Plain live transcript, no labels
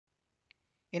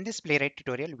In this Playwright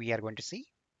tutorial, we are going to see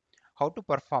how to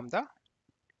perform the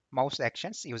mouse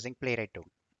actions using Playwright tool.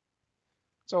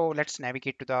 So let's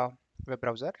navigate to the web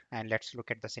browser and let's look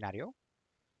at the scenario.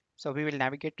 So we will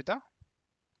navigate to the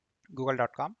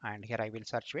google.com and here I will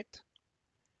search with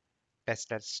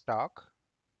tester stock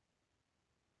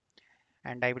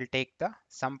and I will take the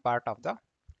some part of the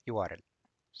URL.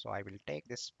 So I will take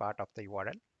this part of the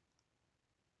URL.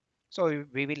 So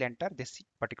we will enter this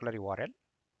particular URL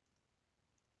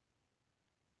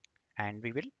and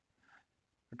we will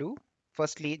do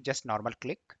firstly just normal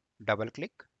click, double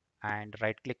click and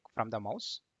right click from the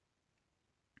mouse,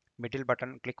 middle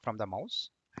button click from the mouse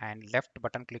and left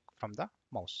button click from the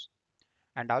mouse.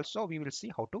 And also we will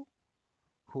see how to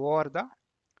hover the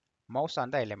mouse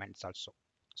on the elements also.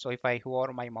 So if I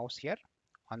hover my mouse here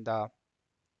on the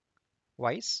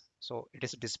voice, so it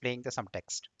is displaying the some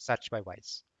text search by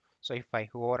voice. So if I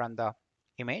hover on the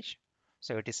image,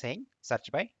 so it is saying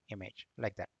search by image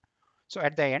like that. So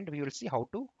at the end we will see how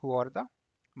to hover the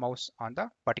mouse on the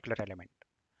particular element.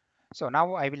 So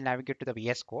now I will navigate to the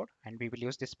VS Code and we will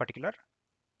use this particular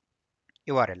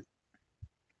URL.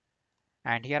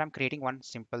 And here I'm creating one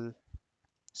simple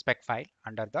spec file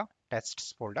under the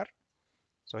tests folder.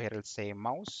 So here I'll say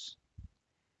mouse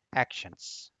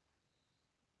actions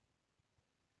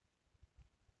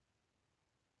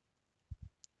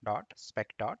dot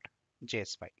spec dot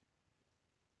js file.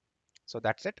 So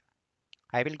that's it.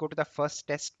 I will go to the first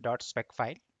test dot spec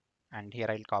file and here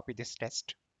I'll copy this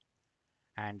test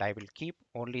and I will keep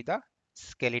only the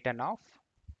skeleton of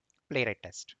Playwright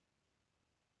test.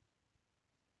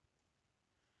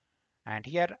 And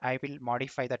here I will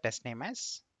modify the test name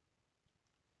as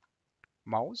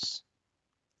mouse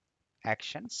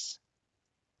actions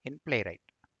in Playwright.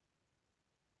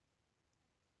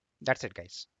 That's it,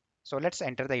 guys. So let's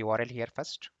enter the URL here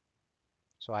first.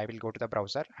 So I will go to the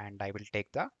browser and I will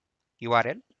take the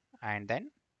URL and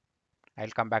then I'll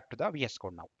come back to the VS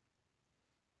Code now.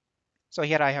 So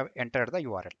here I have entered the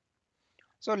URL.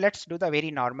 So let's do the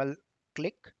very normal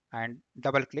click and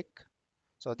double click.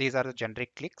 So these are the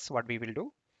generic clicks what we will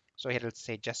do. So here let's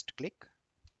say just click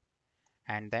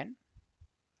and then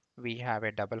we have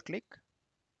a double click.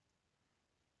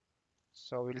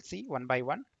 So we'll see one by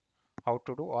one how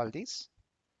to do all these.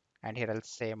 And here I'll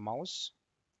say mouse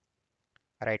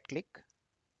right click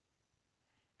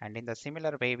and in the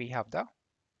similar way we have the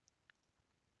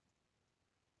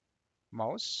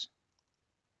mouse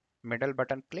middle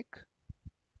button click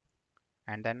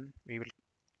and then we will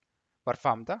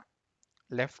perform the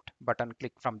left button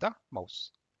click from the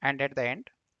mouse and at the end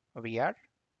we are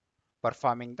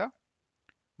performing the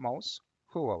mouse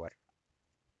hover.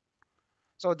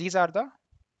 So these are the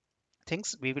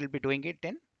things we will be doing it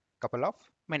in couple of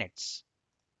minutes.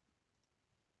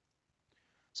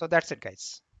 So that's it,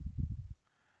 guys.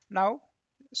 Now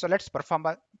so let's perform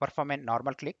a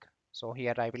normal click. So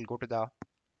here I will go to the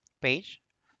page.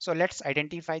 So let's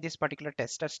identify this particular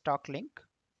tester stock link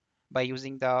by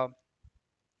using the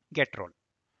get role.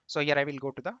 So here I will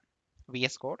go to the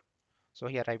VS Code. So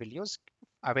here I will use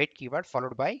await keyword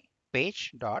followed by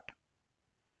page dot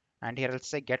and here I'll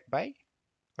say get by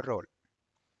role.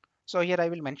 So here I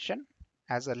will mention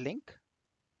as a link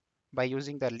by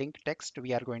using the link text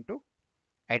we are going to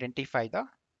identify the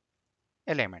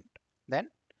element. Then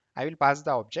I will pass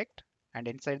the object and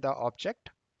inside the object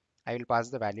I will pass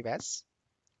the value as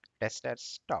tester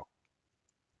stock.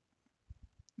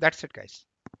 That's it, guys.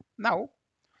 Now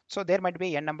so there might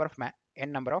be n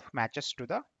number of matches to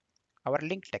the our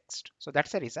link text. So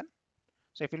that's the reason.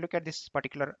 So if you look at this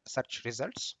particular search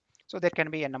results, so there can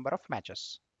be a number of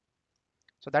matches.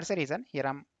 So that's the reason here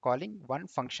I'm calling one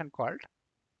function called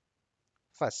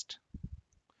first.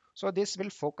 So this will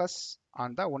focus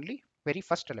on the only very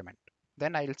first element.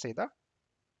 Then I will say the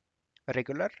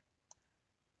regular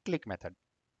click method.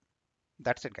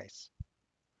 That's it, guys.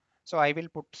 So I will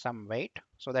put some wait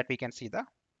so that we can see the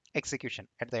execution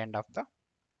at the end of the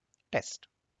test.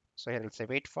 So here I'll say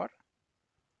wait for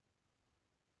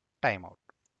timeout.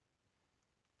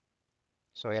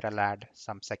 So here I'll add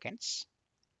some seconds.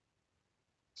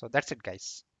 So that's it,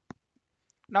 guys.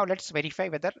 Now let's verify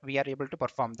whether we are able to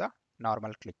perform the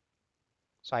normal click.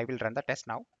 So I will run the test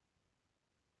now.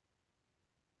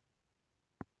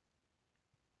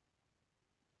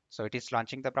 So it is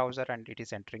launching the browser and it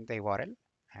is entering the URL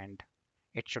and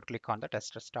it should click on the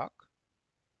tester stock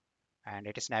and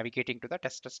it is navigating to the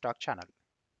tester stock channel.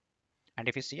 And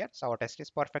if you see here, so our test is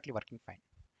perfectly working fine.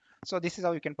 So this is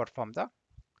how you can perform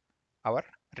our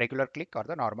regular click or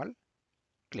the normal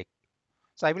click.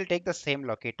 So I will take the same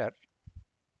locator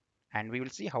and we will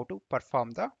see how to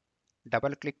perform the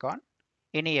double click on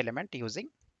any element using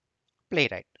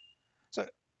Playwright. So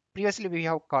previously we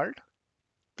have called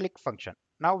click function.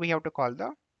 Now we have to call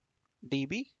the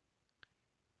dbl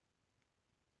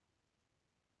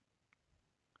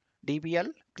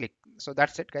click. So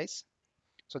that's it, guys.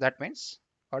 So that means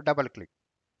a double click.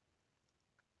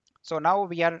 So now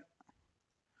we are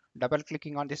double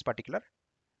clicking on this particular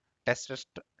tester,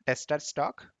 tester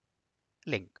stock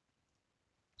link.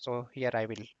 So here I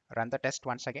will run the test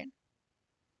once again.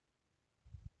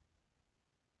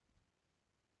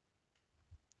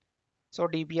 So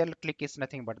dbl click is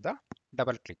nothing but the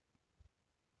double click.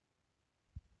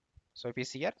 So if you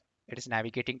see here, it is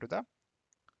navigating to the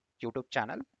YouTube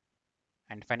channel,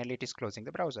 and finally it is closing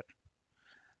the browser.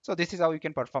 So this is how you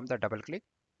can perform the double click.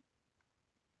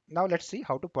 Now let's see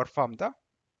how to perform the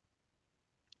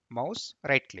mouse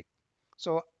right click.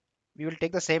 So we will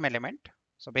take the same element.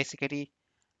 So basically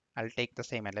I'll take the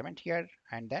same element here,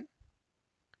 and then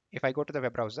if I go to the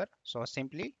web browser, so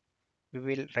simply we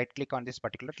will right click on this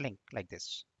particular link like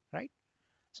this, right?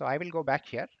 So I will go back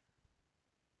here,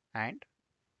 and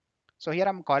so here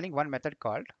I'm calling one method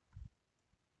called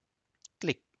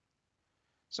click.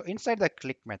 So inside the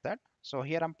click method, so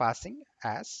here I'm passing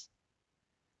as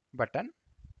button.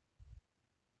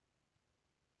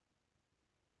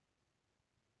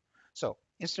 So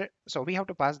so we have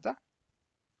to pass the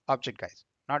object, guys,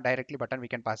 not directly button. We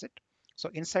can pass it. So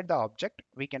inside the object,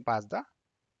 we can pass the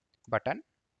button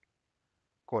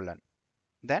colon.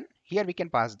 Then here we can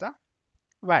pass the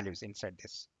values inside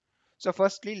this. So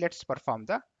firstly, let's perform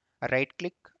the right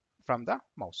click from the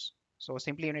mouse. So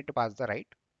simply you need to pass the right,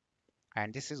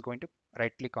 and this is going to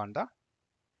right click on the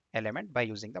element by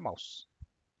using the mouse.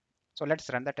 So let's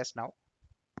run the test now.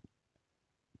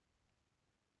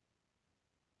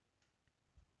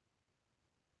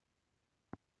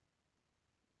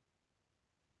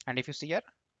 And if you see here,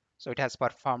 so it has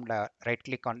performed a right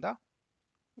click on the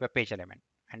web page element,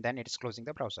 and then it is closing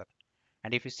the browser.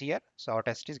 And if you see here, so our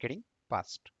test is getting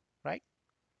passed, right?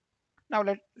 Now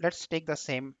let's take the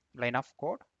same line of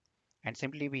code, and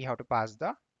simply we have to pass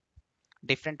the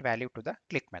different value to the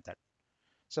click method.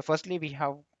 So firstly, we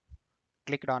have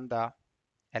clicked on the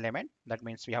element. That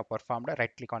means we have performed a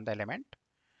right click on the element.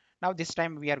 Now this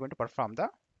time we are going to perform the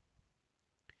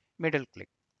middle click.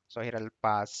 So here I'll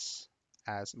pass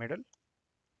as middle.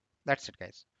 That's it,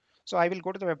 guys. So I will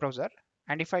go to the web browser,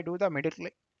 and if I do the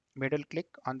middle click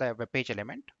on the web page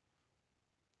element,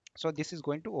 so this is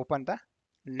going to open the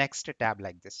next tab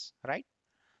like this, right?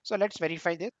 So let's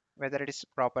verify this whether it is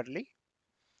properly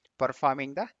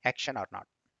performing the action or not.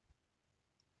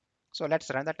 So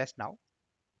let's run the test now.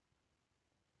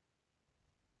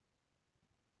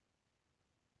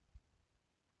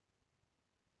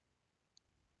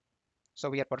 So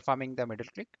we are performing the middle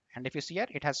click, and if you see here,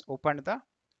 it has opened the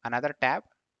another tab.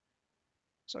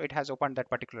 So it has opened that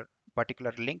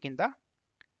particular link in the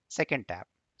second tab.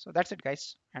 So that's it,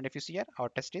 guys. And if you see here, our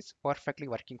test is perfectly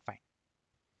working fine.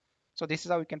 So this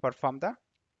is how we can perform the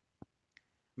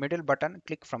middle button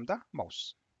click from the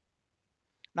mouse.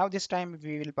 Now this time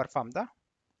we will perform the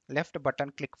left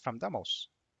button click from the mouse.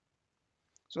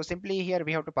 So simply here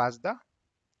we have to pass the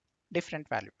different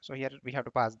value. So here we have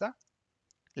to pass the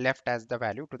left as the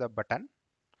value to the button.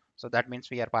 So that means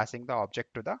we are passing the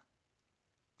object to the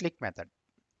click method.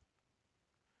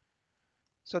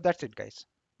 So that's it, guys.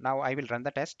 Now I will run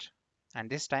the test, and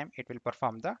this time it will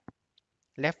perform the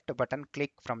left button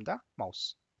click from the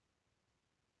mouse.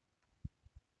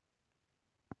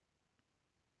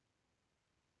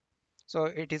 So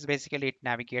it is basically it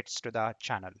navigates to the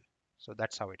channel. So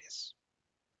that's how it is.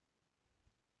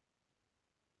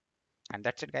 And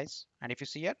that's it, guys. And if you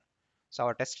see here, so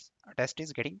our test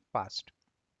is getting passed.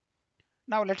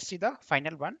 Now let's see the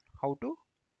final one, how to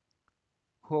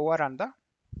hover on the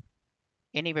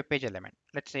any web page element.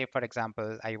 Let's say, for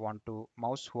example, I want to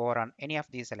mouse hover on any of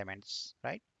these elements,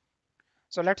 right?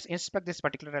 So let's inspect this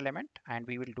particular element, and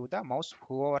we will do the mouse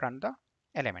hover on the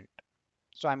element.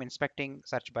 So I'm inspecting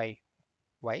search by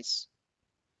Wise.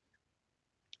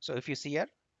 So if you see here,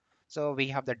 so we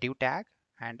have the div tag,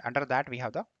 and under that we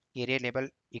have the area label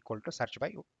equal to search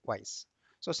by Wise.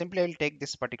 So simply I'll take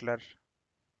this particular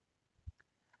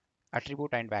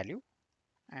attribute and value,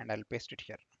 and I'll paste it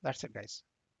here. That's it, guys.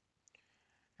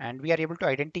 And we are able to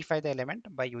identify the element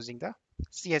by using the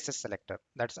CSS selector.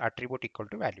 That's attribute equal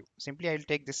to value. Simply I will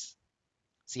take this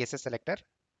CSS selector,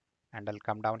 and I'll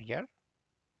come down here.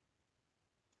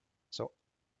 So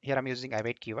here I'm using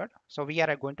await keyword. So we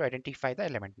are going to identify the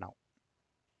element now.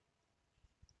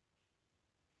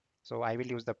 So I will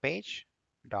use the page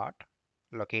dot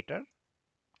locator,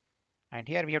 and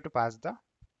here we have to pass the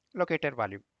locator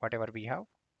value, whatever we have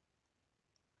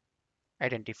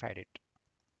identified it.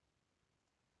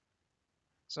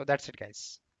 So that's it,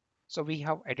 guys. So we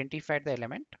have identified the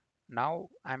element. Now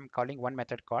I'm calling one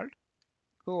method called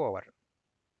hover.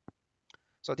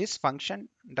 So this function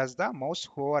does the mouse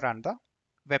hover on the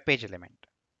web page element.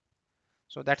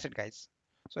 So that's it, guys.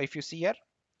 So if you see here,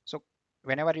 so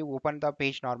whenever you open the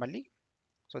page normally,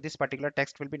 so this particular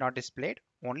text will be not displayed.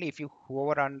 Only if you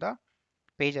hover on the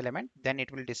page element, then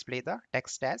it will display the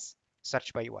text as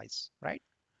search by voice, right?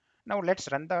 Now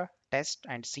let's run the test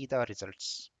and see the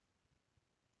results.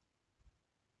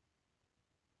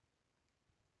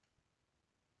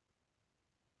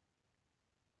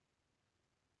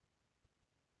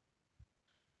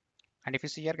 And if you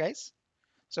see here, guys,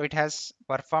 so it has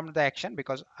performed the action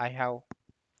because I have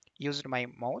used my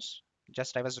mouse.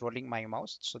 Just I was rolling my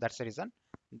mouse. So that's the reason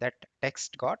that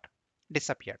text got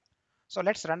disappeared. So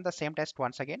let's run the same test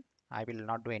once again. I will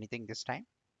not do anything this time.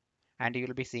 And you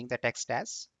will be seeing the text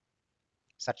as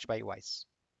search by voice.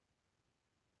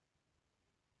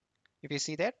 If you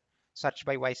see that search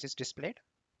by voice is displayed.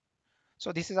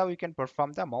 So this is how you can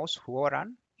perform the mouse hover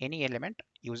on any element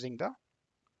using the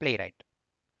Playwright.